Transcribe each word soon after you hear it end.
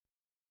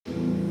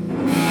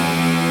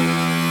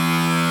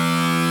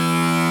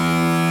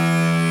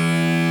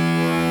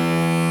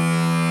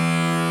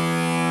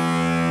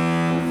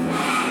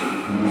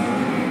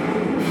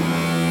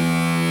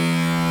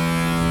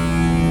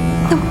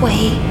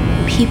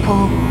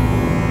people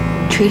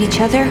treat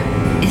each other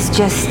is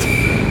just,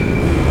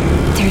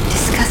 they're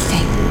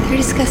disgusting. They're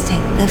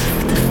disgusting. The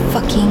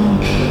fucking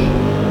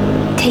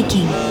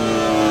taking.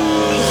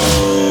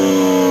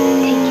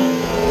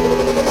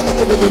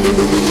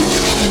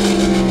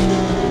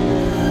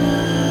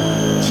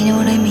 Do you know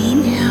what I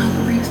mean?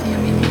 Yeah, Ruthie, I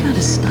mean, you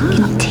gotta stop.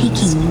 Fucking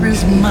taking.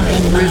 Ruthie, Mine,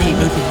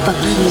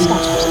 fucking.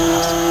 Stop.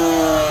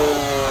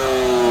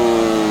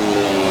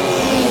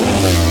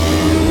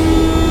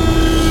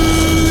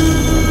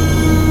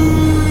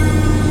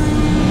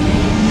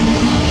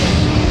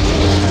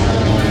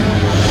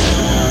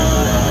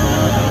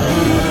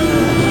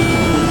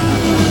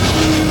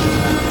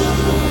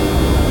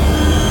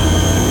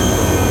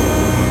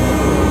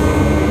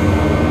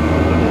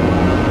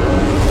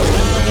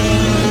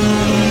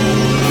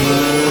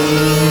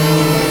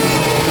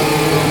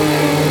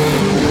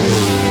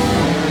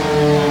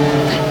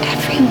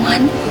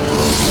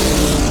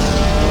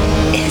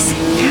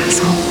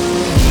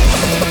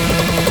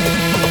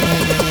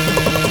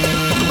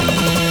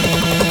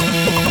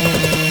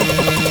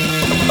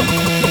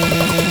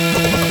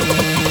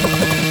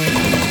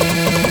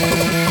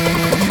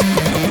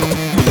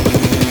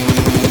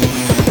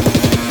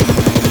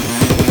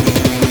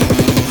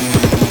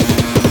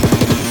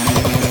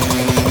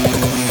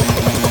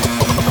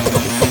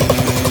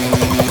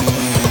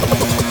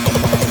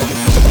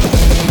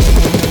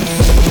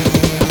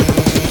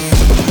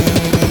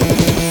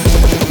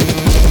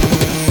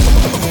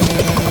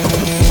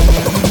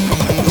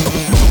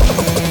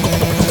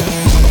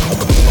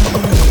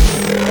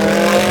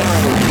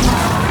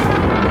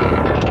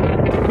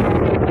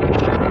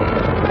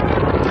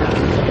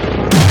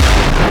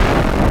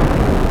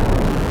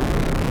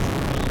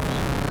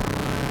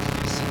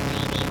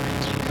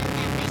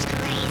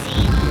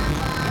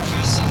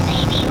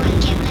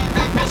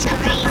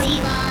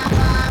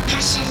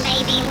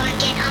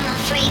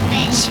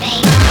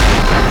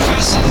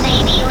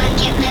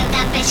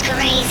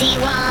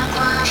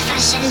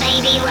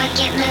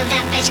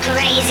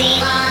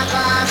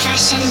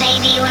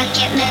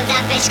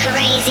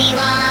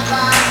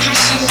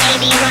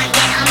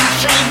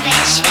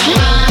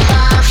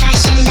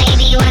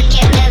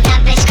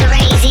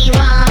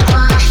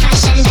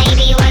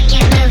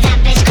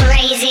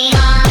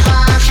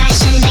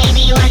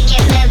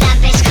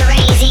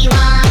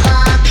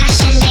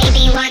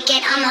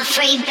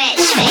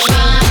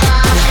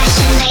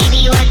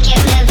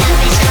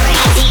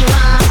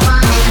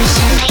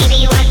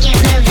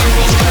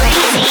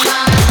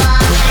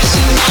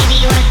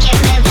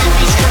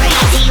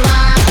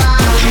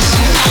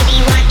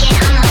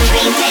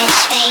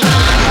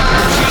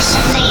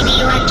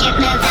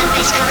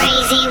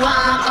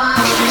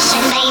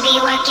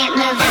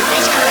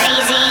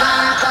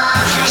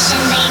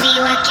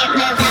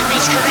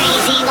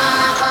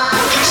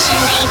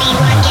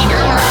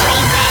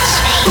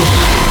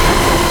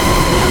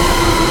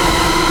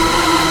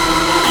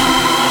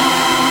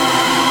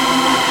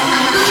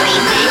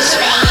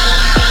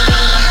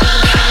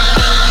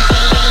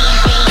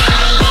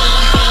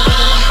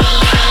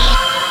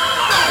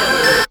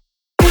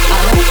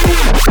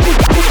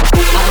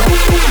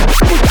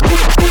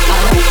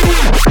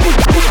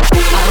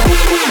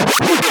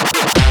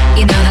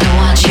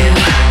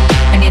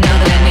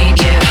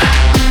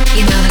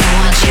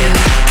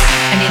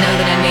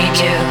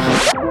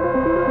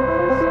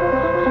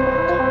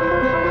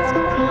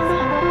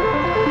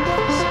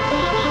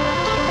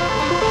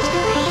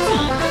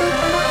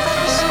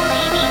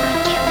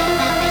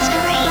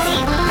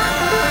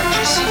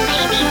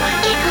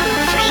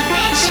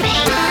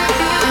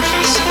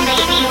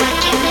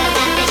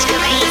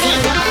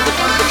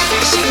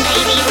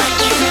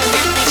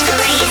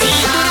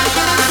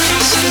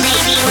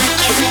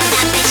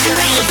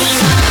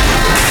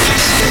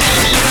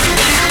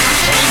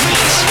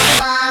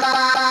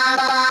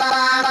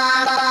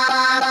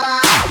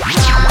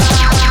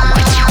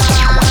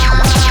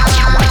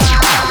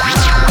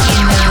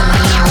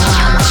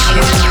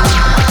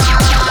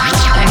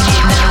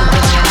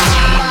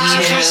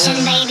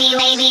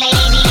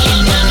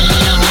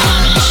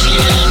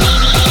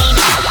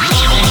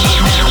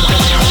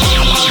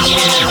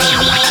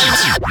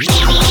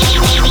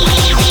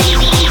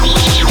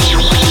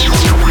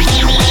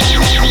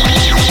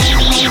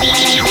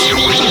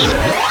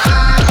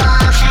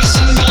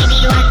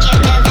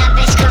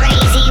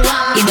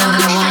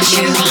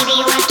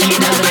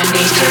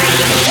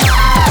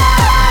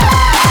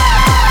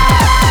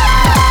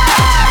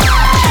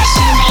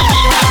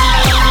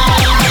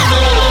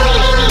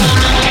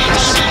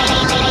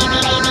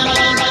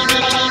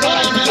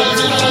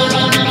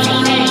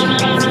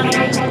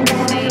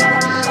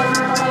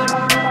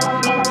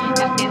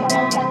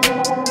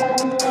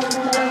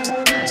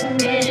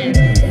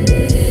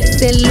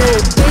 Said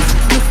little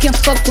bitch, you can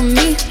fuck with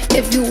me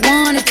if you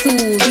wanted to.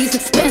 These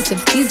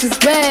expensive, these is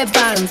red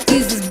bottoms,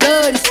 these is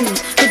bloody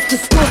shoes. Hit the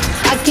school,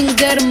 I can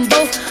get them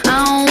both,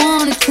 I don't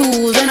wanna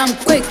choose. And I'm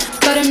quick,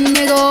 cut a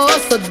nigga off,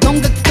 so don't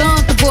get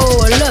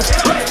comfortable. Look,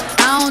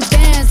 I don't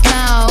dance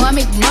now, I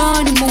make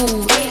money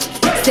move.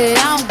 Say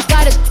I don't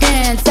gotta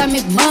dance, I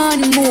make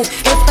money move.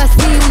 If I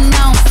see you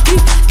now,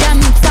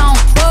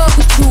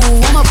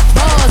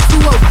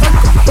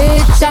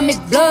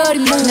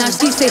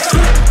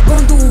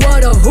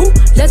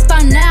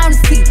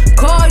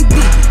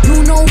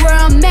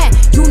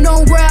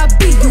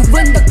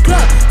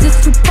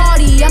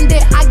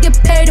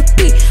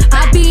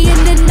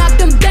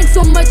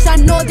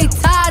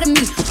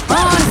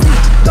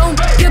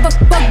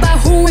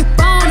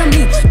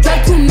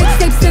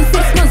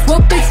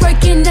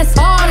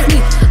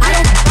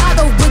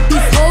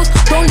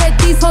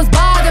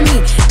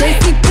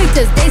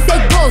 ambitious, they say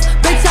goals.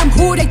 Bitch, I'm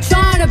who they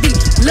tryna be.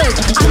 Look,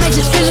 I might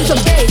just chill in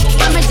some babe.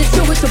 I might just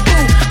chill with your boo.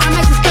 I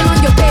might just spill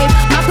on your babe.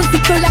 My pussy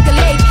feel like a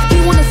lake. He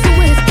wanna see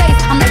with his face.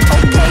 I'm like,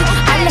 okay.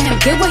 I let him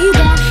get what he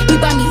want. He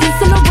buy me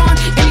East and Laurent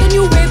in the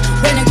new whip.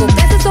 When I go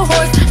fast as a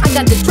horse, I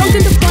got the trunk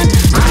in the front.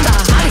 I'm the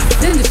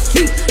hottest in the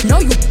street. Know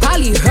you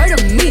probably heard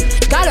of me.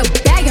 Got a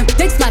bag and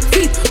fix my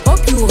teeth.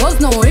 Hope you hoes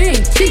know it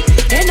ain't cheap.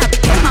 And I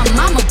pay my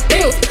mama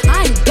bills.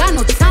 I ain't got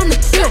no time to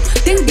chill.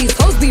 Think these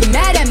hoes be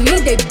mad at me.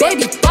 They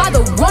baby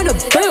father wanna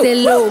build. Say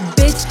little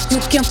bitch, you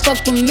can fuck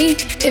with me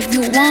if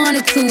you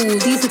wanted to.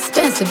 These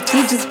expensive,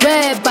 these is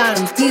red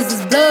bottoms, these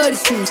is bloody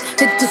shoes.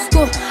 Hit the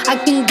school, I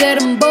can get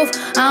them both.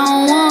 I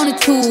don't wanna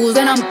choose.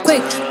 And I'm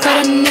quick,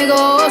 cut a nigga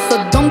off, so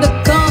don't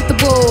get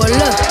comfortable.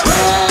 Look,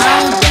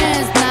 I don't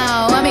dance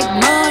now, I make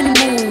money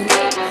move.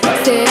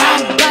 Say I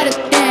don't gotta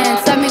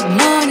dance, I make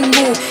money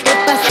move.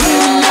 If I see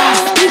you now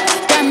speak,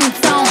 that means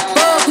I don't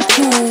fuck with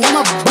you. I'm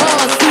a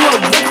boss, you a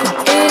wicked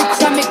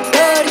bitch, I make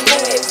dirty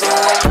moves.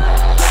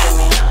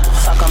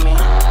 Fuck on me,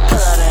 pull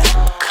out and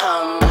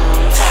come.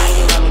 Tell me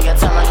you love me, I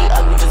tell her you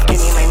ugly, just give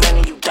me my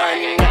money, you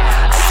dirty.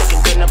 I take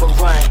a good number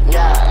one,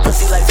 yeah.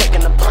 Pussy like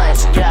taking a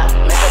punch, yeah.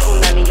 Make a fool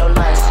none of your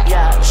lunch,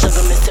 yeah.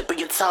 Sugar miss tip of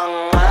your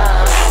tongue. Look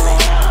at me,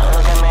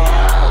 look at me,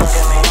 look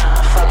at me.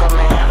 Fuck on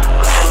me,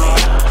 look at me,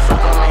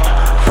 fuck on me,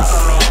 fuck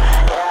on me,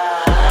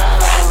 yeah.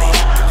 Look at me,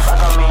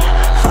 fuck on me,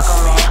 fuck on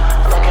me,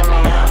 look at me,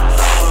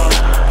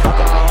 fuck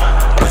on me,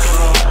 look at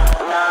me.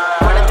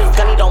 Running this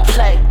gunny don't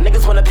play.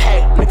 Niggas wanna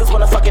pay, niggas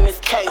wanna fuck in this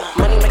cake.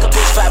 Money make a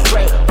bitch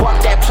vibrate,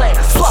 walk that play.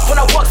 Swap when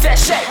I walk that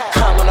shit.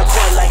 Come when I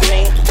coin like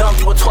me. Don't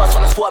be a toss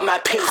when I sport my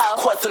piece.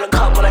 Quartz in the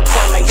cup when I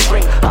pour my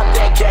drink. Up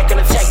that gag and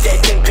attack that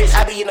thing, bitch.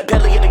 I be in the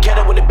belly in the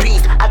ghetto with the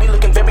beast. I be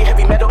looking very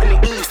heavy metal in the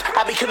east.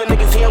 I be killing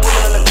niggas here,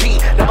 women on the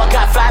beat. Now I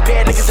got 5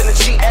 bad niggas in the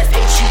G.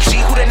 S-H-U-G,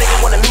 who that nigga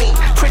wanna meet?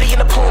 Pretty in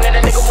the pool, now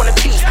that nigga wanna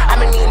piece.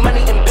 I'ma need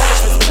money,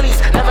 embellishments, please.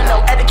 Never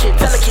know etiquette,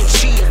 delicate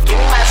cheese. Give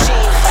me my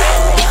cheese,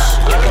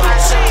 give me my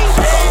cheese.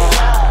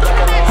 Look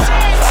at me, look at me, look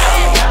at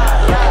me,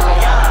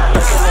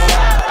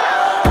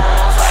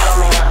 look at me. Fuck on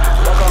me,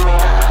 look at me,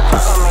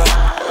 fuck on me,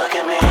 look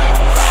at me,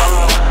 fuck on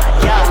me.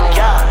 Yeah,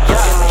 yeah,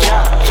 yeah,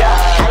 yeah,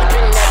 yeah. I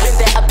been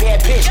that, a bad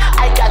bitch.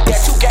 I got that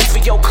 2 gas for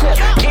your clip.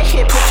 Get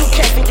hit, put 2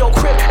 cats in your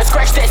crib. And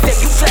scratch that, say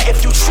you flat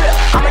if you trip.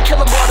 I'ma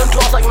kill 'em all them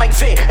dogs like Mike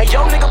Vick. And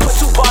yo nigga put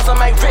 2 bars on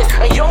my wrist.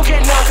 And you don't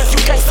get none cause you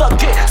can't suck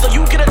dick. So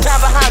you get a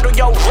time behind on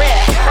your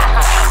rent.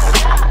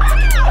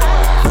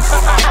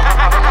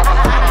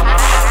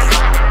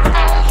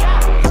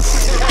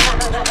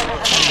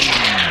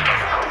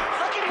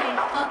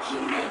 Fuck you,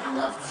 make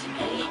love to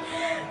me.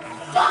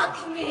 Fuck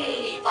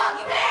me, fuck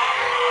me.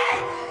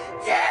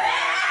 Damn it!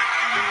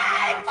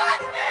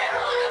 Fuck me,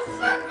 wanna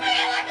fuck me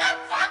like a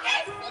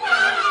fucking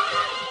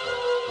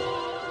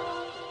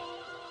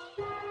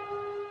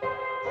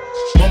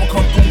Mama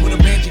come through with a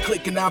banjo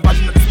click and now I'm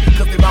watching up the speak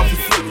cause they mouth is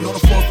sick. Know the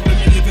force with a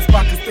nigga if his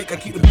pocket's thick. I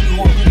keep it new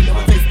home, really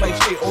never taste like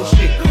shit. Oh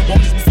shit,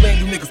 won't just be slaying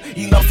you niggas.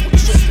 He loves with the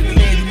stress in the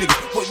land, you niggas.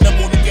 Putting up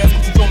on the gas,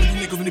 controlling you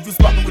niggas. And if you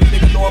spot me with a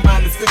nigga, know I'm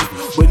mindless figures.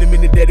 Wait a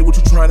minute, daddy, what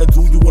you trying to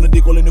do? You wanna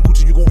dick all in the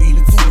coochie, you gon' eat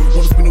it too.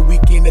 Wanna spend a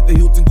weekend at the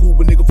Hilton cool,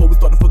 but nigga, before we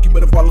start to fuck, you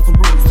better follow some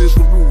rules. There's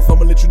the rules,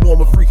 I'ma let you know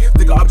I'm a freak.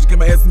 Take an object in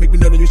my ass and make me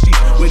nut on your sheet.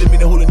 Wait a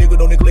minute, hold a nigga,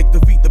 don't neglect the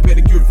feet. The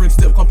pedicure French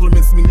tip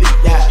compliments me lit,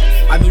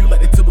 yeah. I know you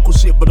like that typical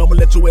shit, but I'ma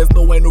let your ass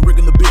know I ain't no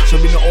regular bitch.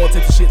 I'm in the all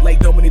types of shit like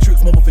dominant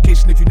tricks,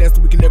 mummification. If you nasty,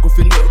 we can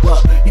necrophile it.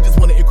 But he just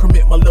wanna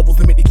increment my levels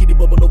and make the kitty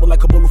bubble over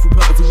like a bowl of fruit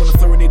pebbles. He wanna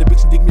serenade a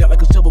bitch and dig me out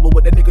like a shovel, but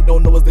what that nigga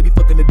don't know is that he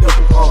fucking the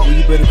devil. Well,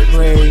 you better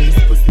pray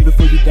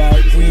before you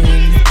dive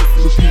in.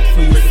 Repeat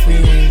for your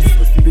sins.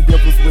 The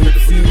devil's way of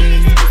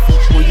sin.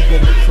 Well, you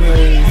better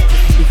pray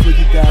before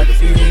you dive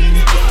in.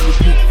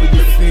 Repeat for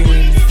your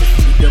sins.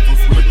 The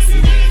devil's way of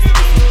sin.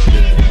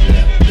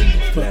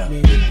 Fuck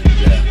me.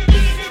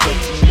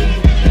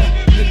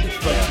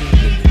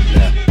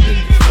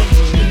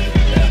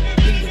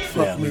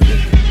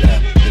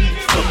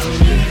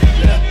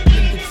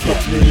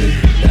 Fuck me.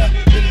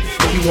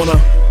 You wanna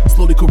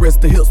slowly caress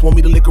the hips, want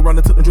me to lick around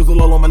and tuck the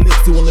drizzle all on my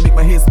lips. He wanna make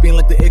my head spin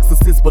like the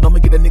Exorcist, but I'ma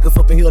get a nigga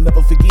something he'll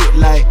never forget.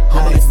 Like,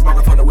 this is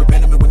Michael Turner with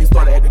Venom, and when he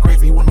started acting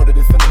crazy, he won't know that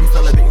it's him. He's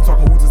celebrating,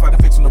 talking who's inside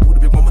the fiction of Buddha.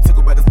 Big mama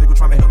tickled by this nigga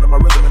trying to handle my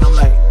rhythm, and I'm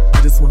like,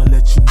 I just wanna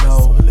let you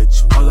know,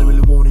 all I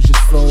really want is your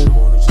soul.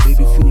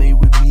 Baby, if you lay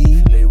with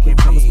me, can't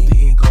promise what the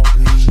end gon'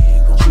 be.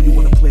 Sure you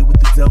wanna play with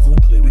the devil,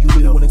 but you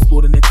really wanna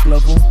explore the next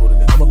level.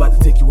 I'm about to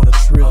take you on a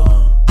trip.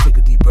 Take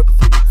a deep breath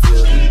before you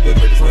tell. You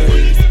better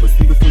pray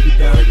before you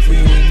die.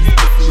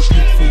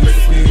 Repeat for your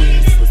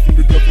sins.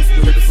 The devil's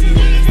way of sin.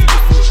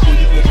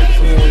 You better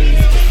pray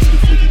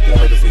before you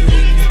die.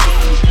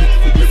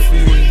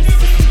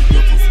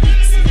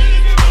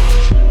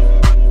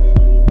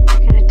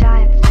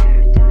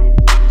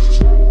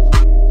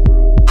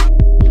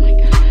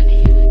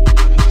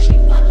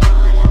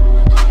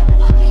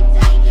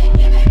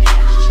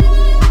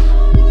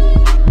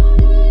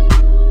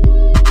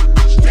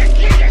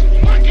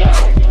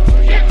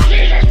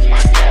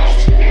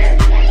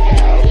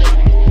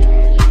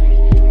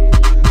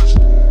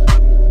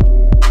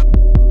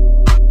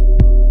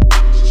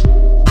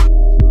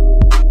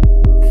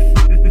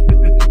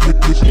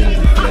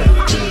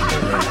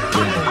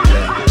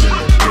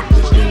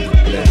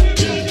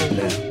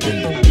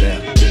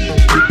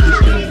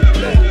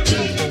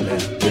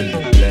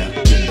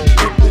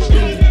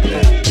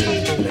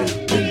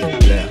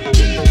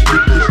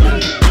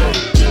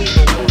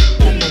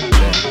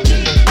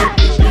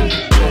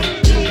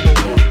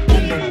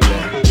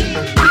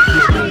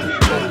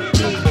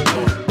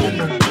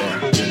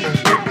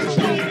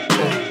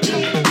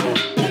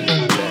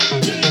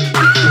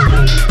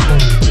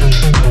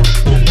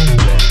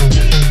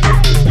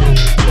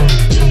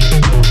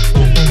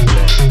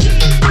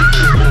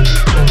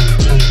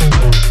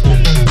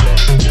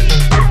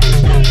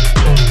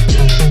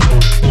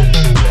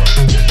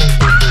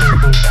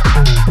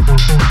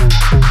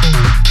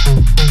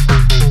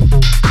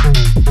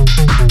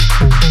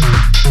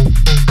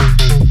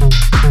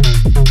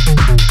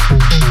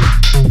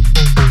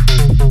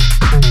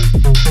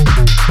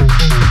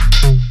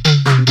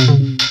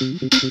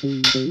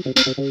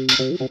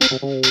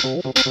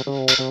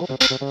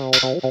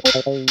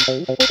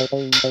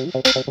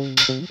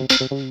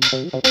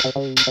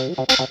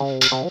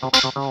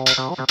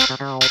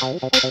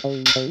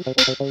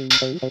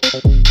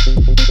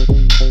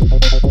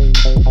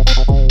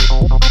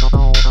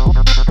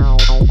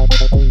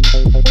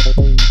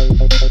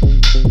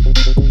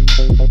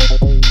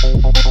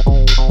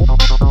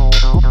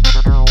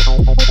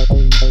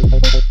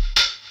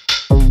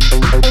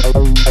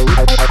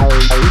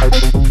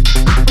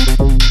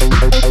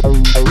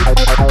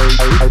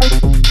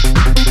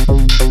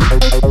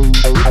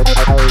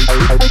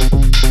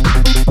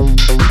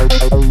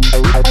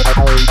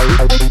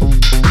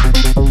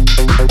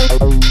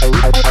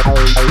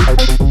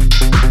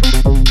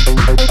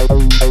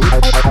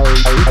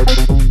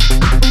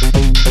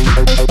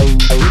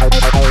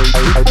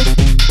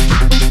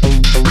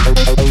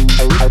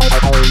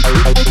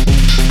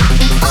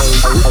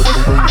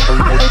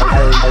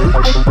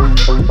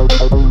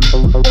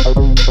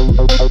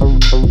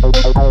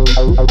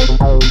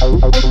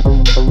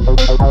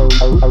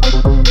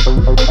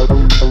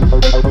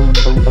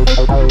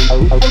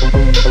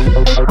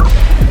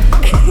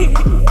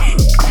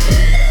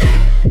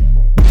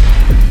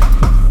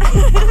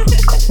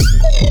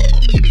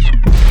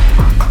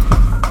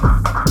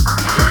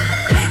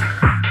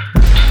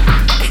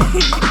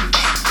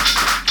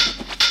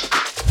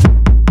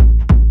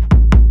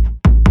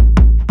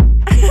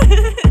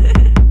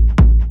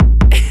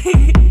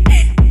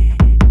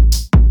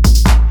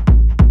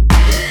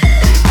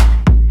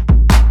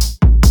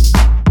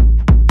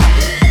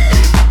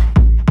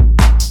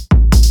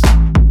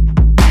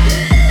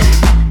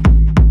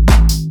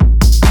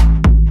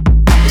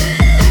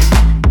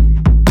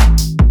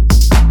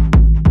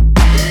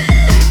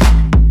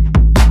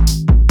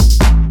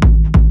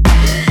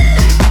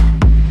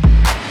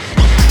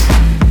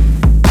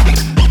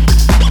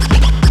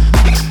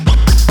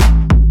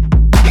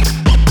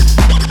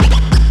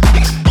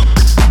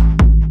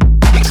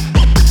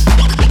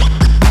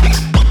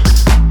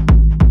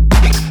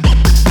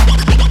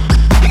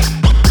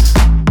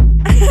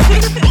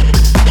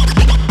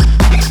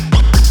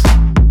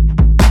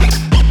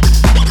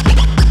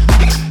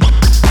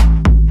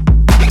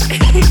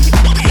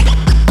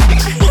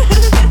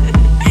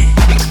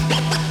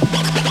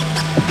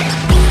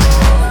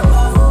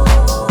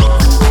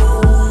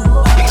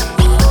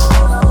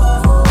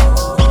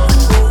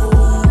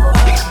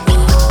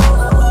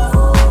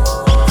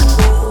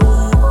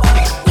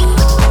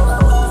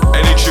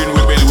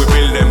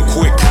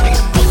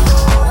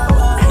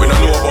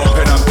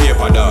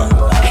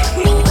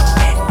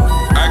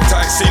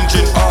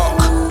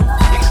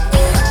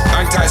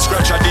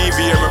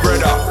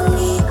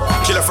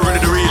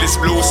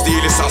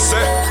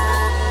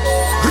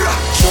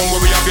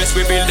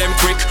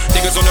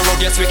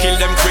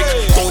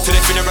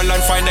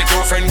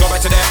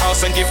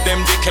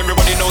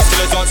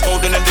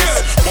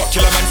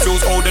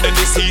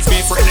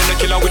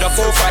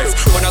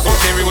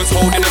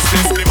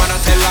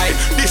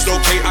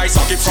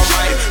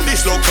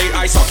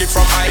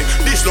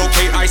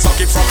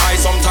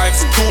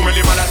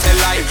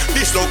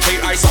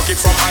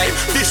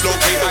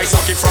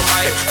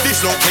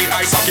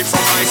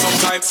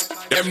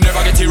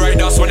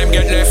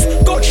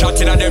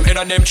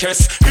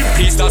 Chest. In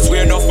peace, that's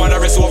where enough man a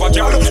rest over,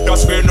 girl.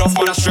 That's where enough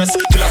man a stress.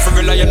 Killer for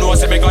real, you know,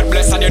 say me God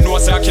bless. And you know,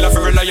 say I killer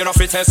for real, you know,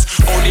 fit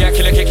test. Only a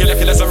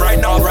killer, so right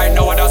now,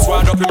 and that's why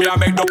up with me, I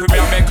make,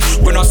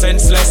 we no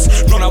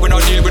senseless. None of we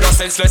no deal with no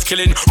senseless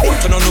killing.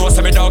 Want to know,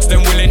 say me dogs,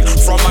 them willing.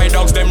 From my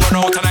dogs, them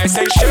run out, and I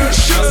say shit.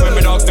 That's when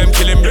me dogs, them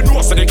kill him. You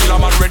know, say the killer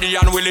man ready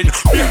and willing.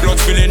 Big blood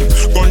spilling.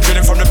 Gun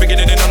drilling from the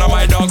beginning, and none of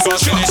my dogs are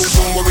finished.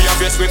 Soon we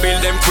have, yes, we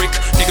build them quick.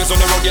 Niggas on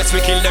the road, yes,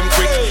 we kill them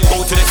quick.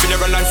 Go to the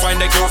funeral and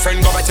find their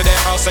girlfriend, go back to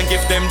their house and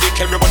give them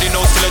dick. Everybody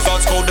knows till his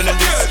heart's colder than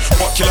this.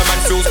 What killer man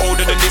feels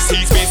older than this?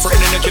 He's been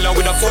threatening a killer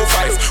with a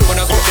 4-5. When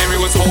I got there, he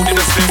was holding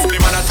a stiff. The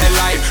man I tell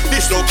lie.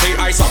 Dislocate,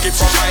 I suck it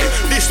from high.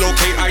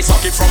 Dislocate, I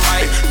suck it from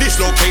high.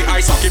 Dislocate, I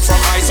suck it from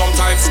high.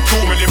 Sometimes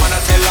 2 million man I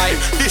tell lie.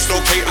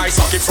 Dislocate, I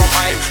suck it from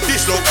high.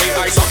 Dislocate,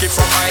 I suck it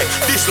from high.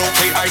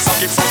 Dislocate, I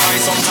suck it from high.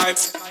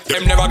 Sometimes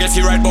them never get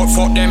it right, but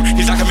fuck them.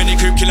 He's like a mini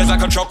creep killers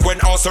like a truck.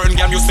 When all certain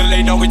gang used to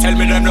lay down, we tell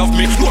me them love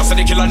me. No, say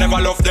the killer never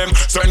love them.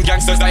 Certain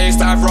gangsters that used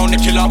to have round the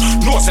killer.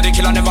 No, say the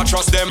killer never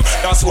trust them.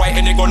 That's why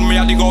any gun me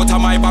I dig out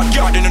of my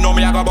backyard. Didn't know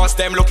me I go bust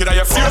them. Looking at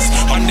your face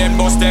and then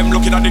bust them.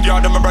 Looking at the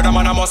yard of my brother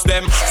man I must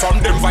them.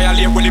 From them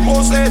violate with the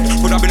most head.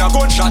 Could have been a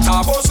gunshot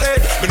or bust head.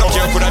 Me no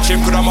care could have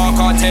chip, could have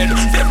mark our head.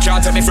 Them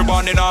can't tell me if we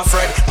born in our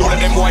Fred. Don't let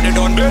them boy they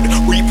done dead.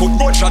 We put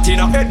gunshot in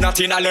a head, not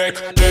in a leg.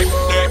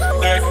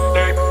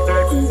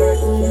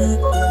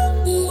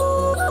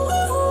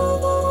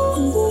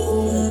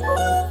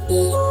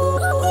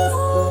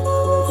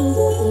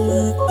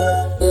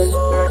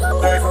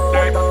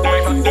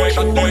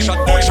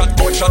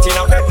 Gunshot in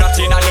a head, not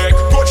in a leg.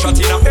 Gunshot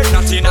in a head,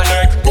 not in a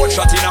leg.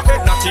 Gunshot in a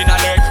head, not in a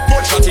leg.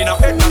 Gunshot in a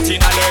head, not in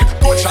a leg.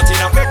 Gunshot in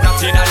a head, not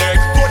in a leg.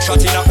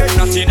 Gunshot in a head,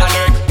 not in a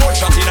leg.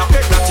 Gunshot in a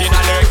head, not in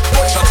a leg.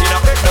 Gunshot in a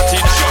head, not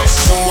in a leg.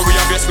 Don't worry,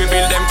 yes, we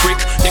build them quick.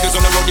 Niggas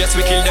on the road, yes,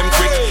 we kill them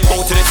quick.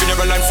 Go to the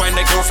funeral and find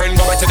their girlfriend.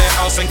 Go back to their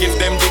house us and give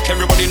them dick.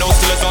 Everybody knows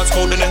killers aren't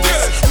colder than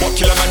this. What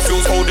killer man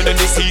feels colder than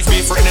this? He's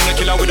me threatening a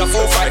killer with a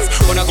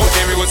 4-5. When I got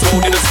there, he was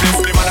holding a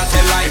split. The man I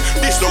tell lie.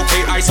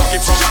 Dislocate, I suck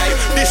it from high.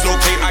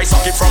 Dislocate, I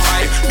suck it from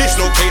high.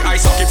 Dislocate, I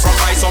suck it from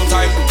high.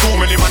 Sometime too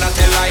many man I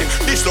tell lie.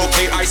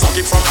 Dislocate, I suck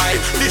it from high.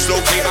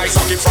 Dislocate, I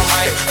suck it from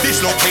high.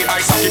 Dislocate, I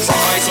suck it from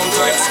high.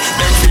 Sometimes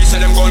them three say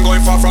them going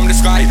far from the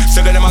sky.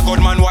 Say them a good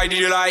man, why did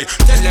you lie?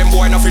 Tell them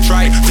boy not fi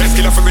try. Let's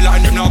kill a for real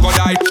and them not gonna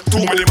die. Too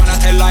many man I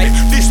tell lie.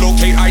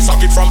 Dislocate, I suck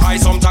it from high.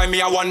 Sometime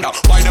me I wonder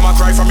why them a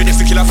cry from me. This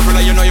to kill a for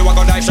real, you know you a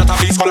gonna die. Shut up,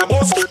 please call a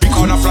boss.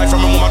 Because I fly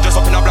from a woman just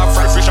up in a black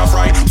fried fish and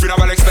fry.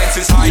 Funeral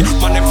expenses high.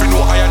 Man them fi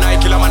know I and I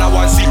kill a man I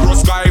want zero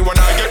sky. When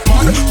I get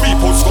mad,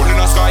 people skull in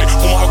the sky.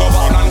 Woman go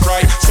down and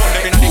cry.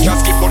 Sunday in a the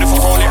casket, but if I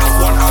only have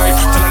one eye,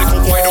 tell a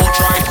little boy don't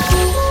try.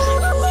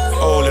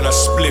 All in a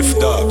spliff,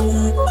 dog.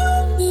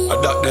 A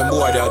dog them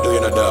boy they are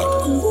doing a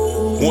dog.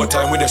 More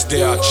time we just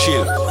stay and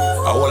chill.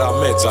 I hold our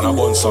meds and I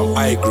burn some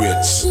high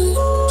grades.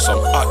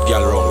 Some hot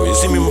girl around. You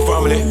see me, my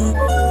family?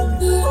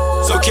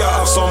 So can't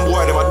have some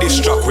boy them a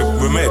distract with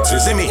meds, you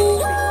see me?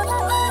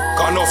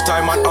 Got enough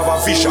time and have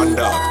a vision,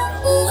 dog.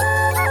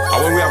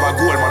 And when we have a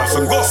goal, man, I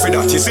feel go for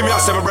that. You see me, I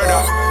say, my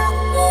brother?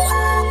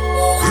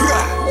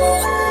 Rah!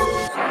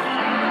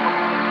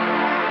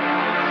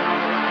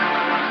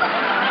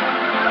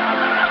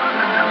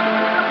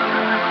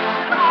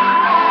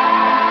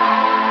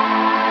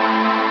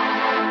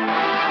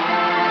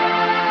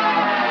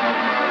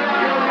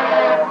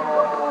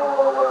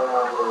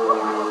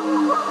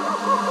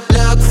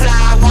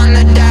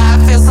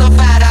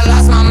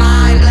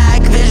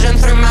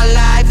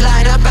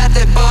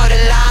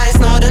 Borderline,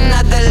 not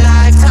another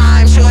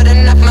lifetime,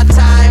 shorten up my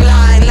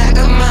timeline like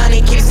a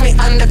money kid.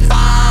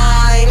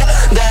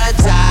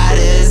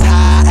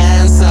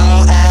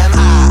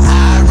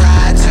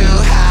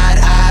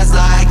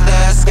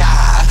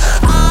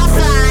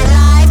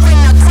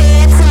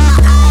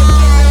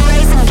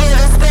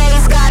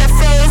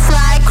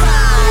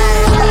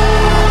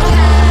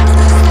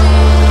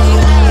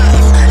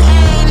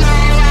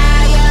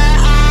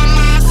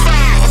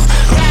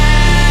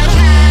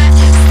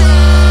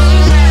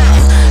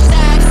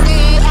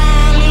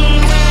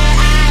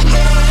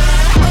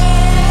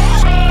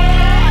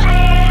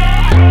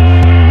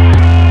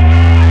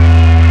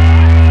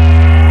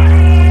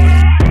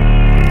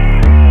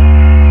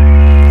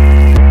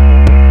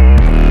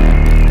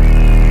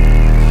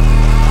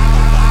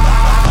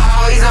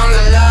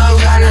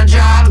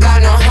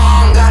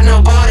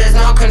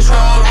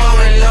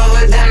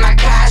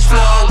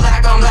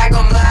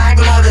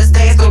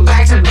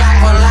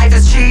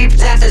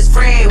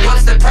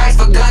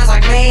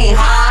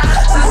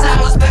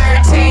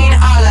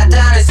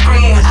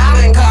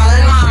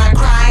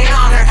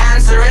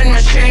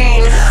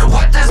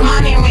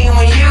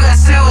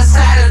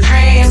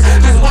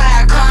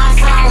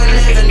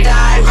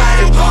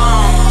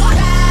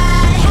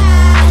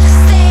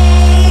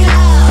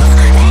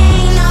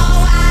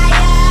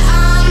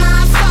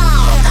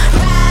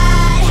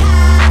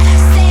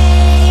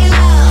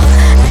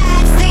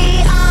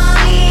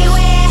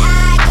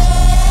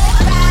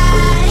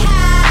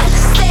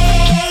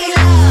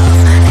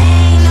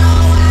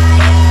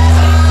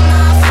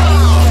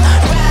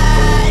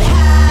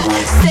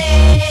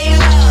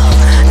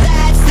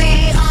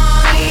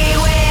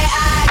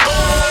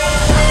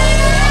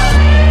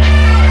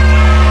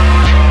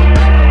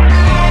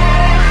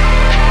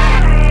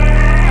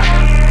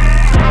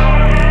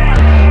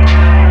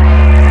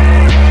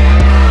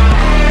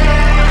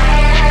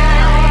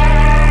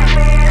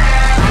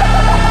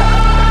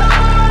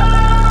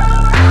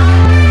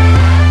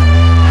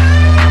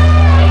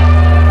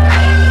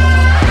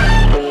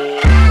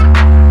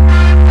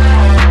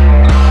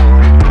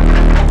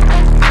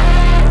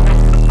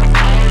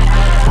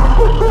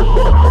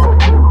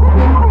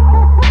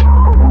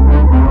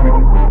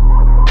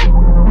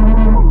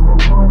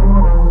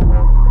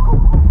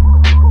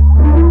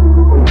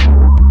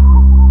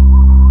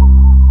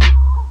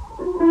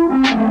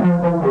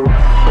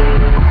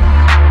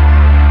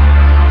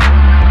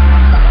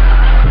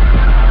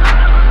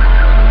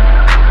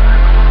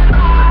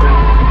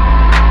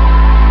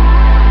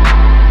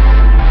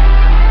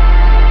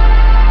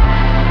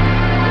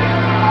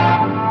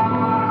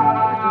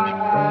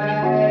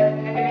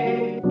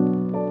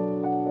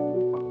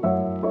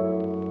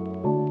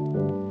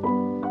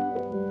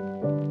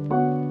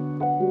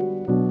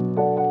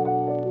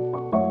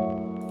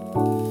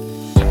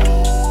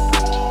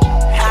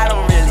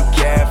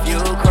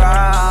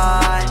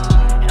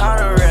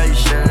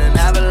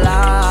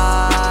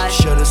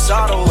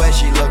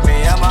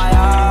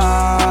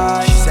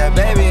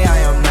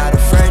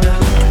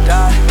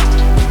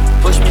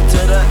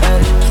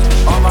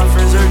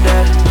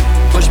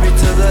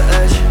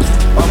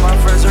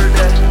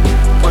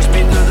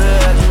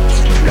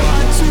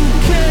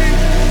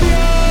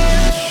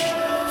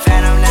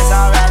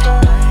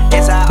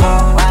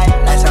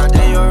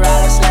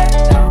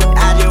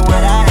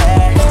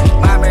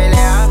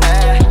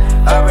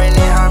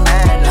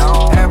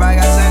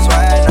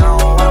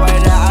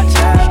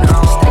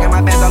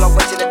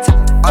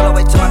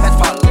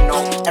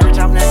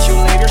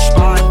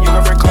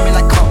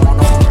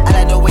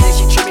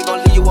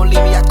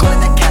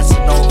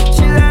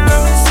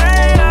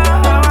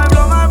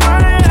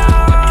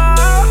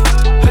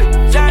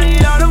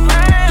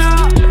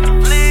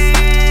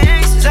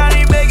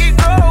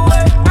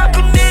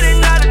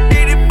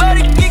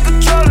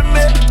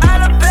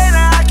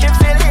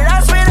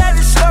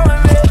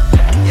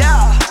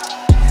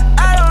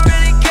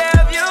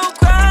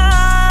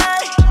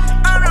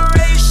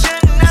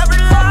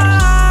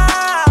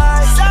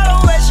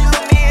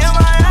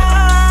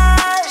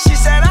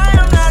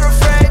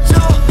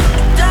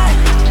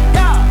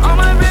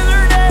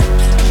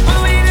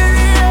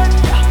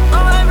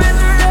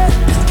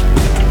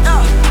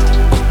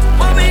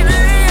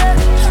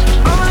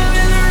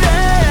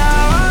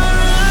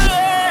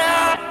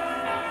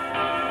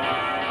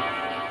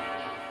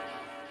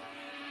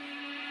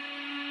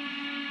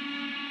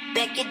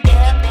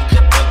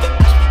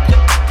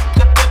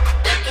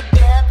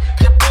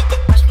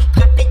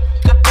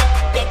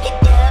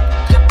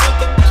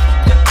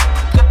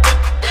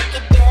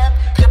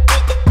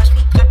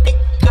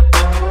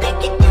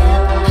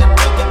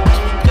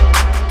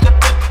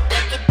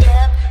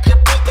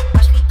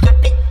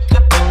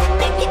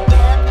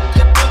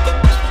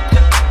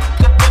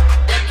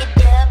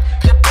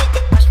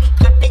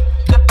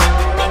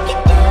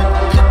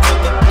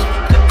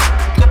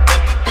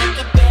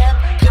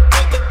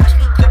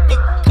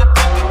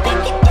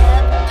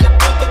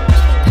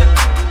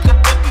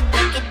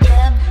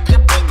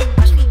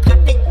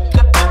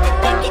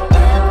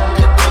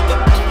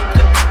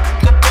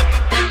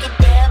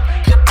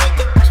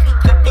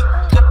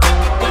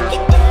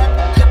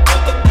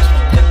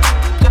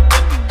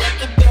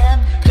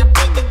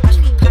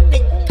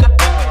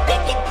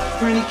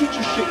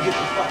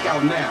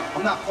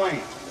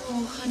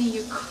 Honey,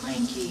 you're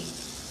cranky.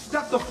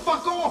 Step the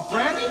fuck off,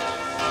 Brandy! You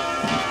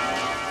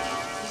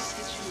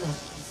said you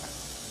loved me.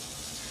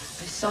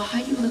 I saw how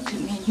you looked at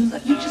me and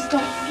you just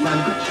don't feel Man,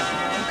 good.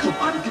 come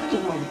on, get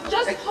your mother.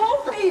 Just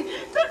hold me.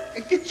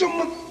 Get your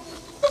mother.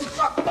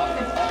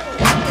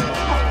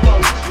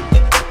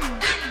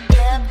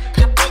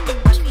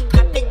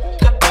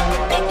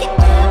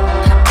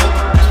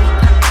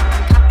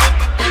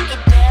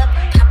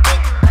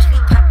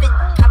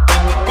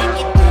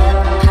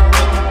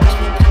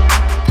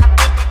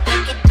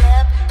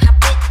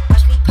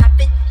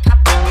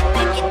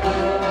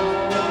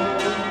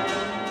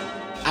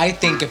 I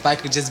think if I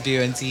could just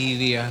be on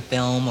TV or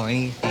film or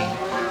anything,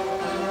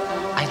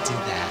 I'd do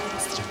that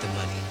instead of the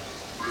money.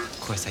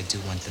 Of course, I do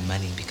want the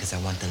money because I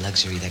want the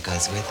luxury that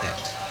goes with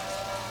it.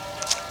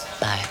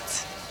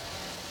 But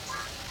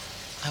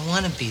I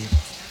want to be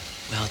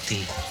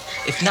wealthy.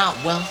 If not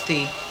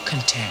wealthy,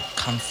 content,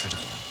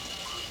 comfortable.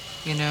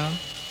 You know?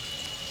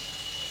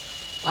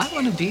 I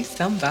want to be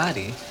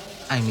somebody.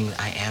 I mean,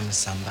 I am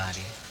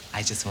somebody.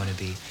 I just want to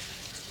be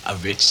a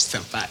rich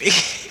somebody.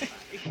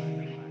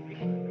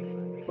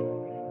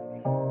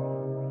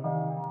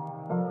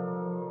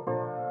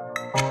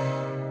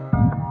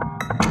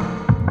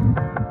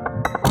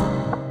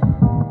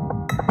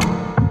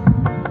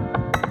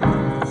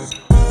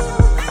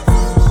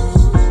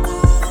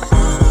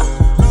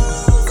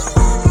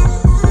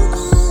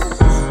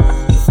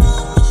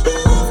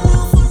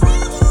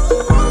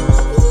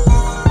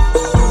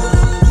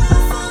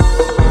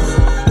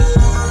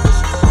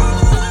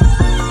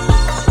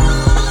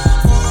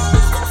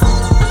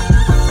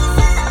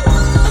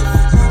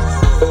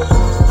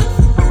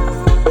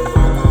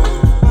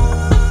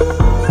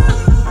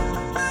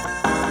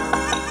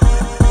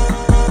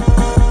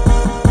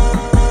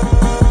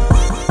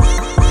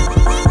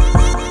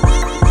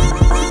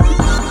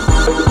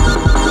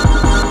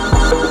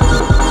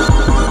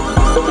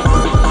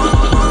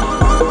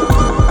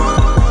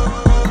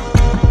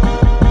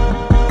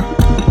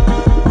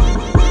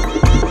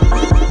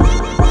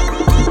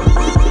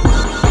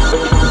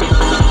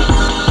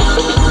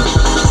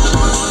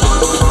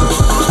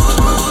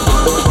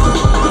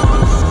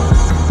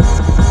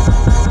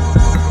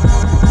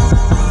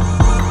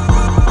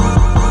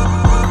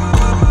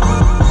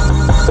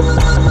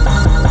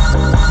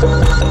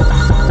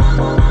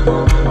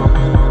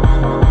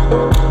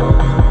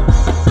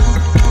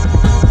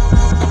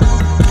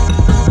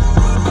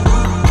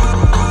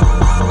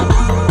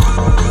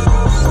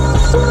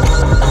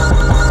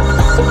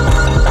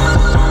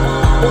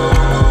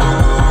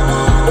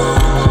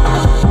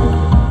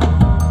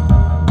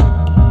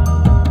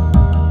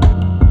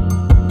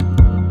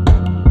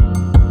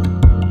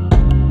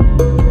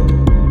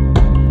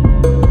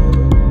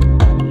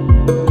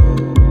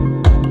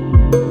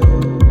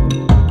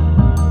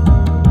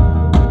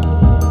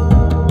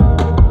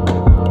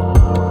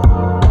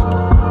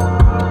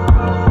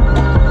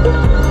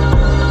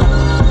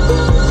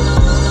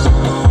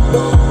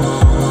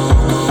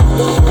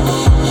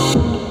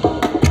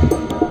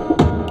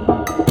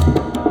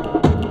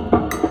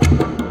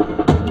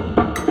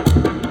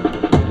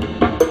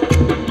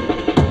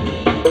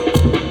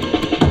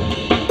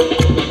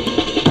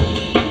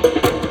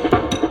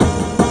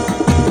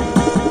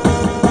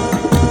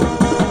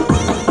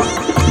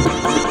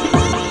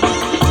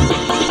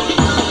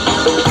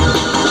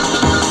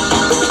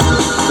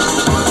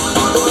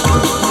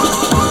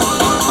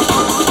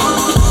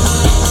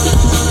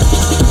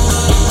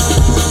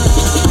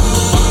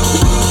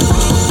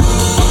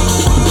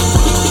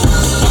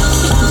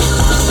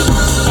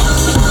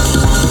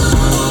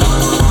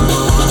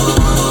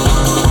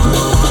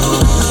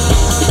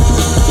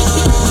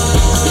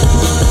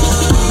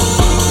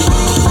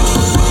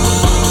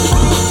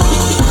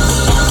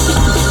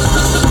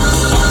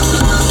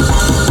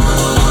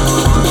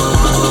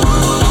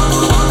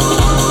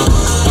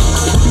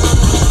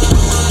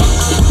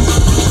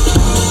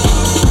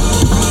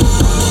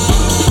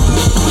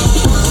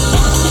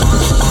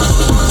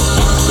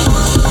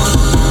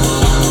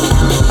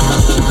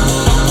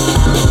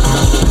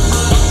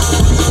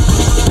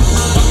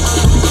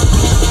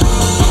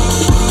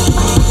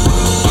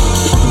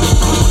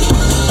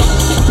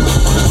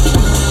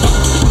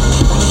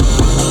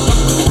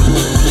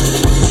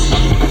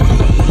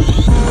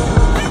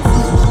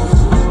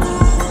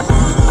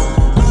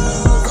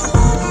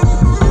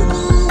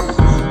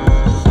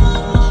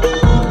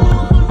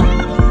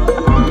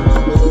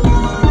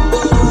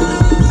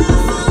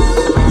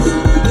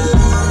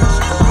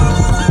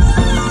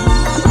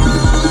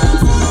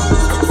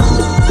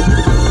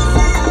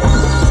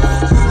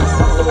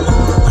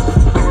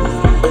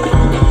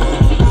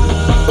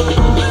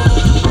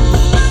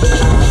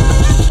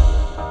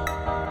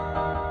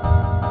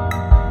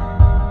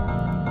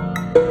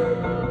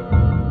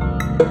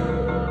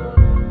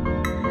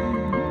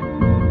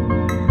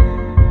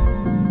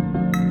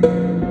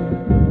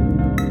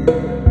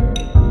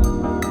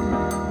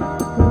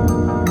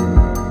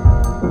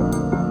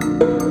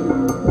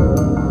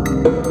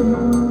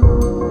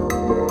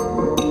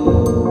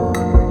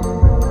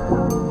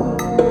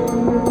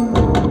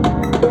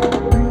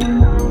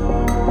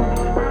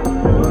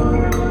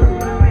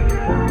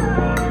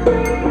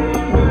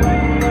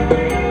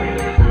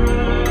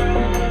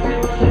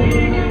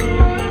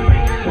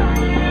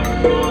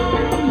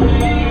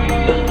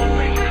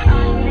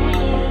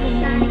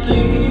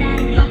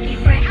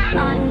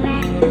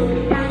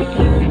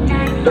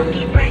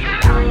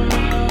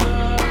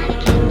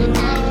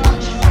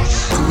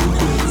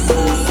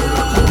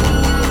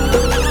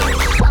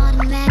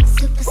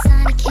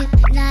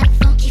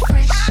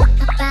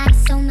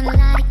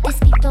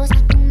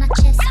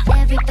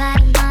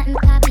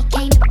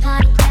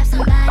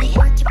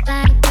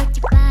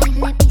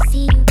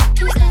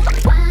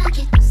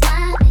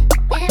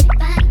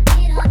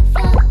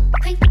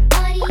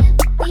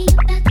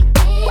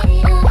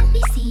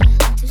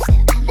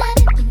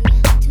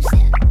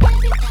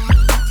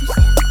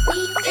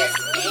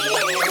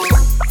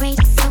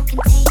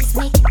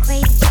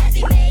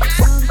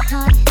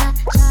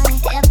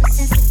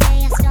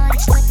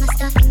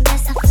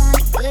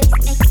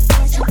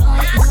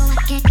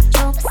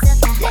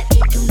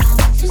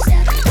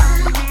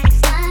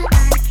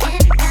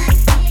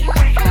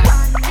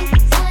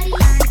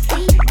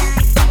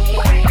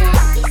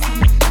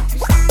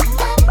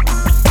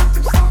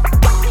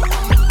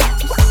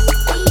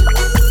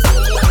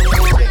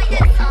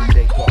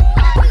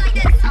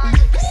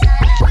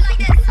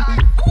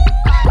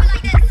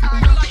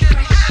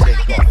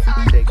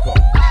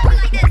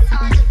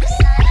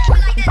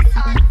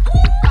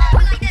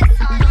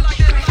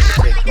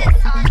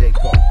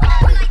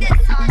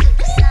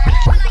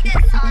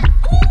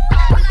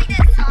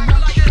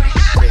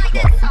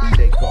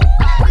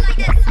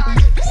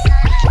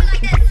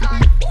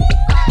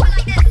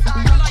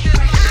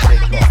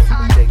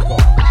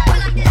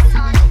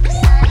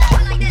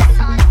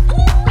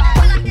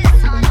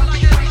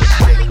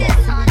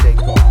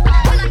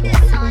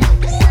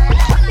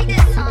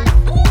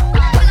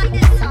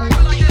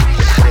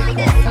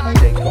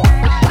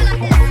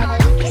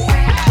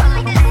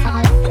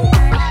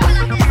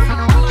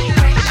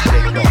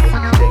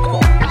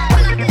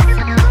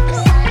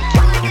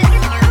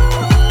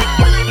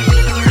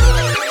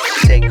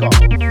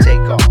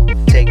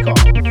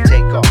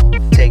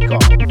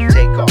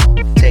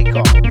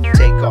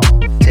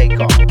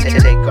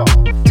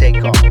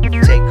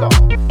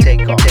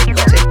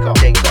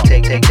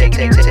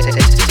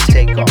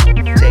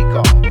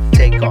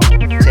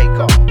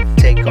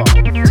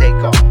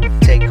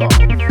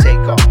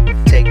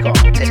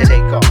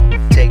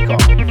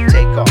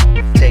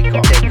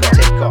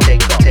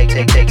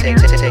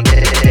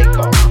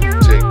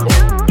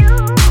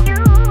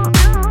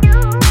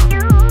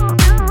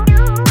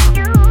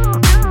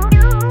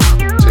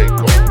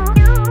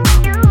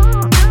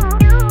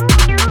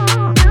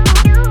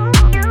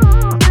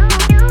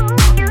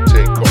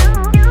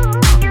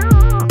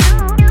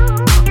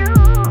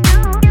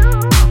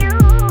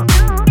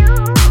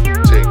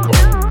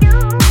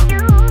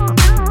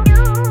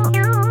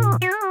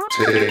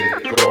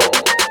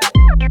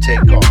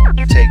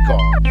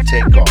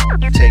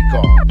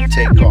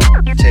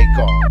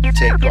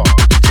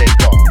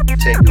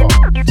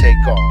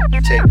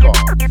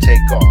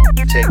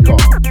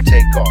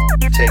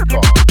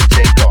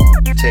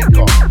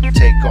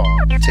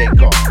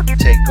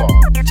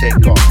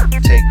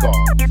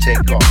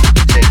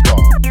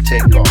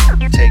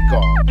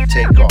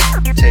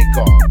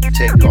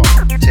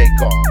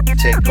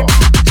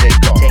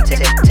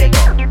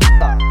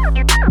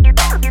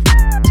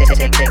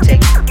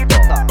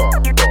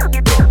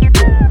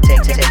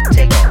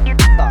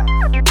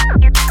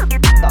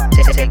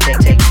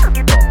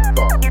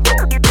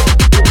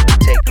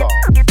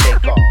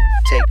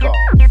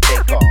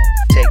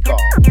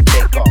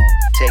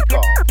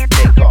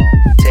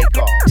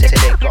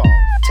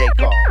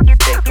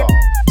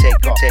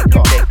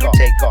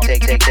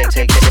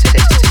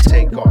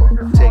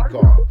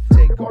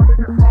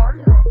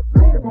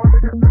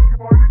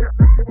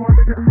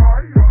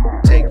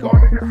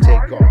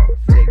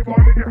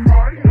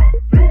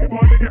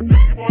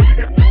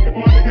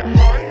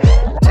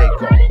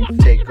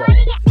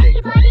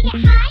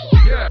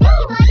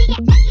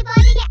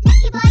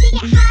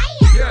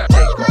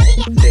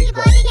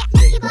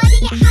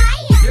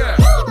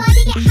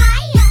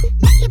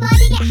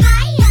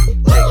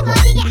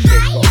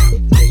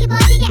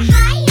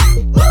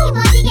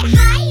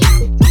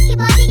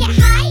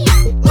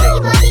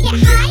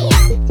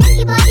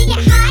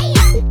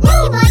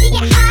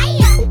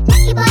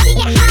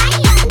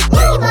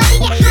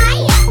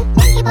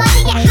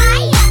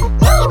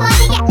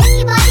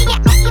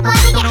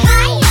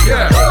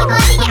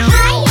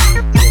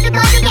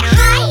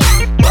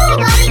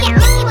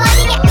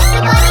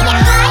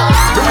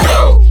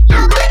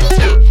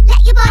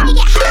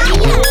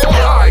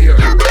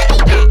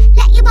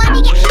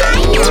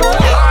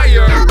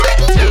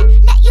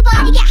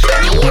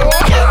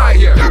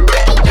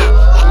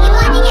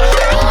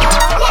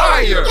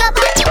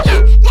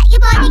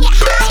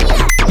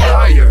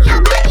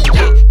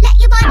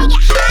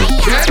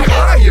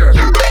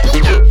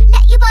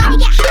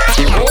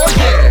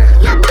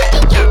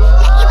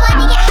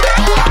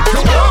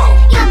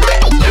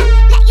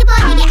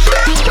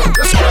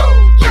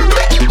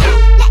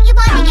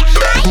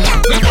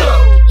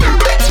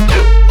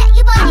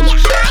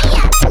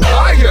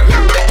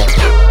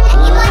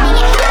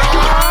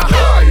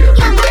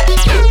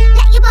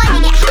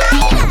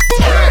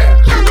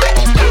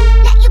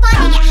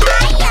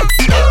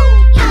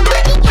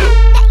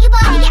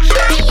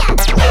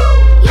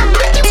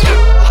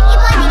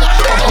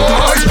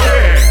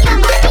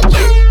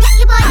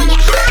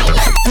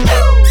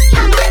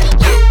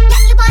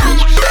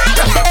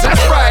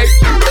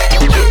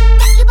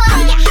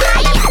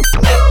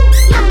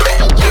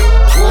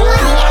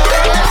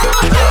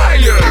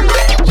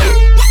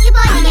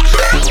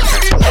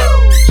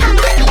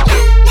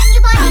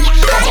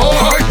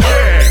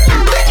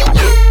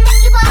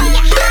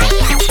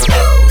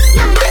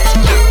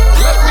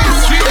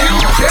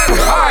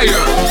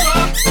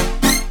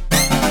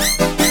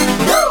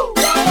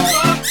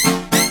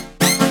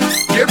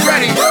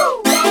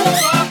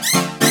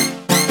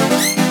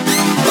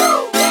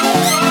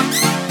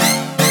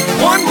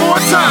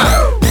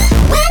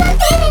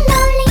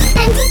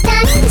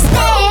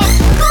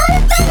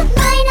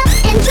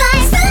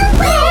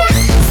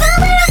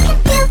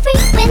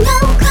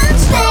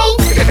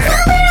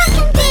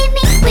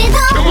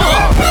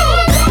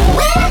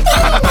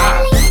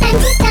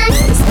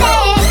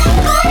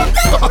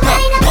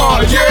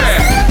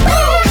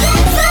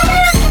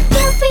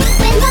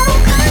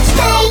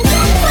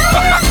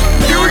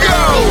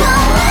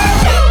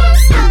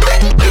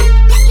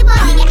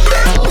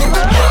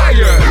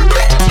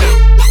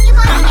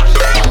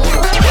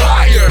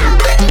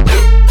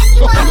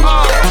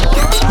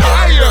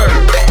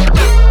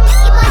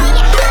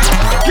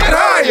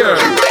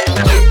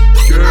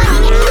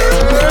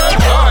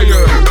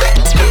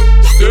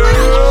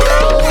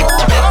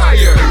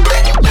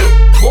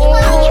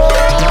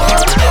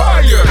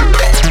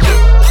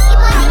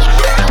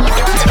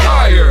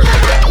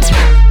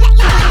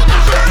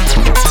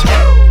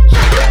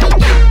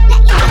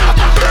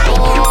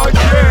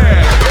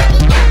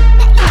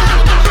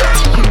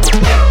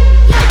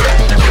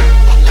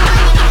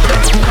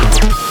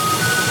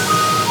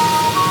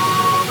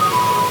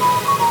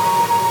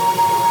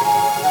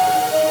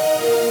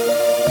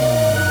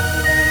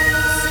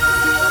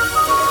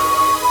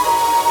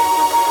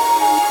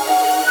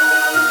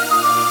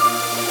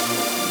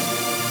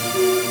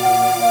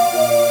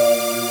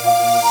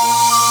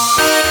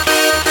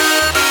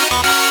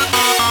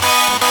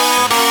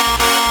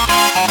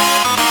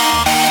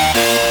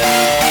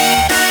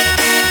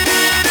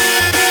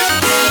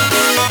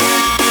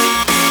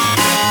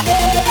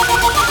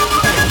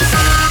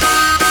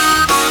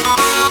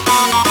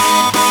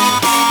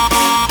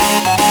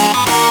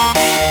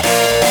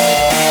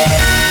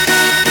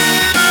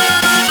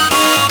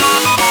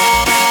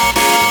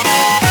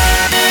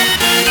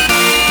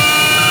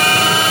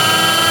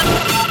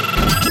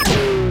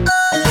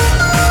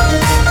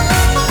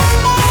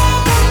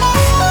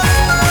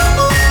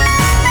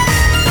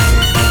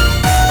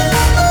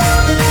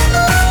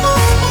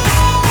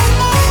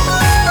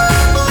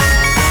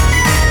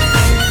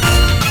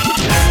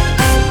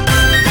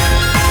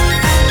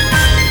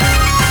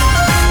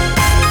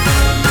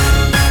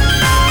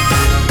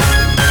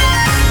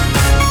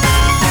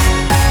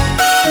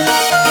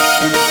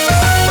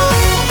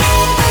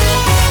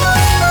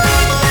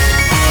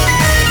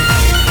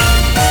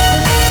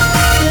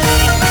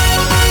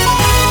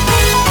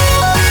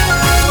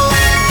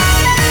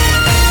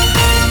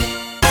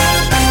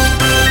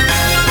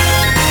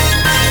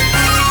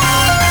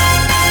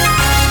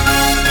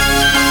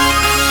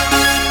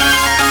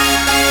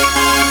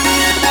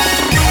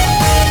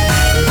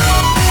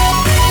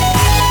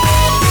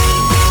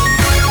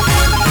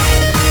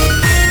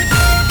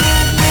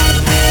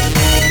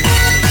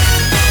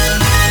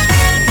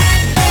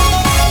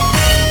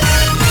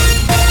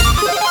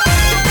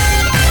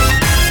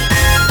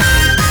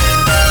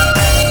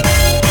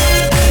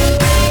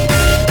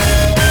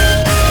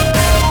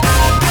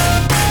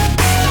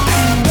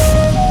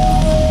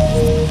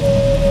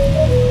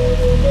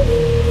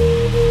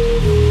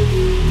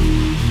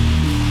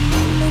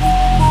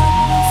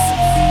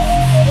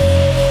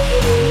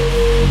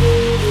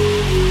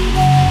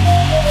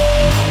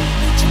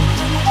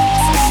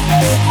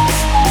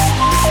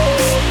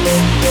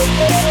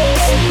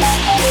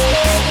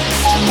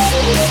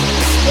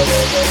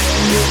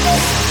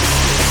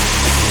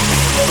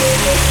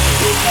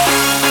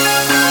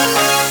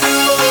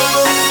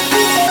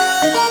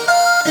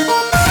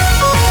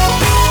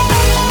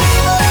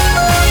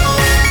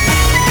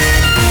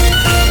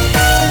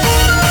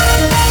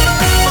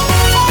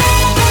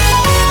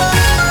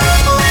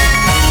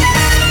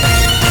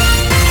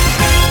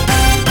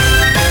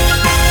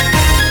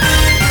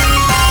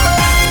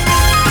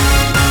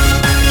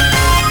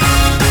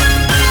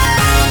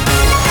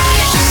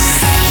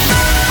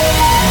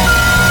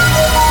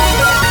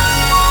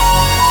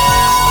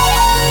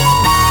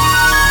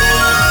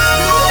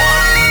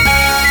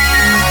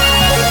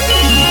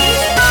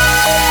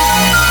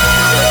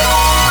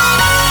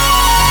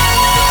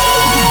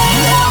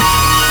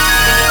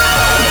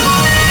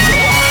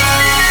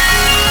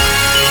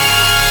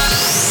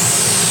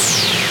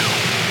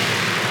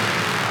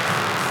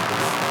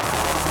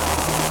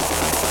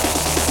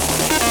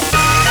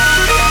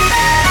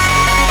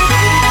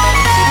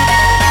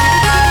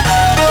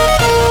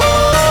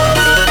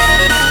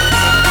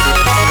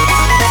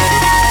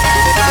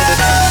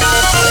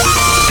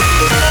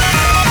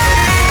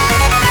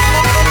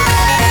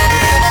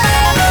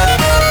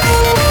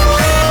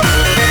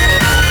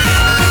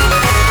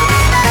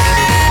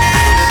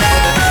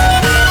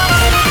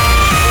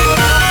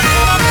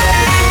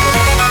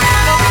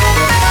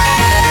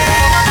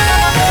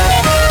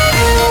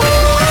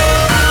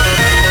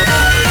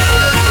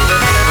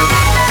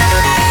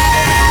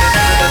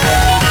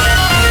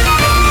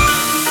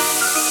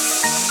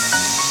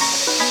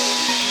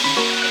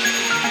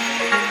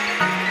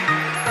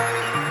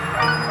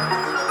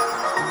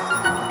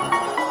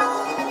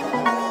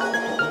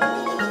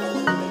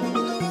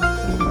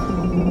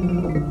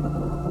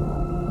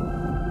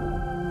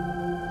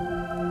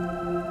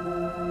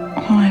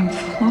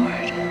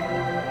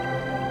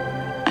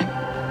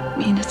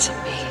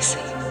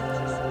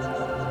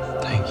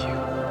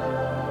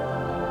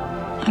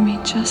 I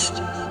mean, just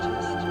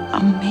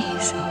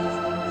amazing.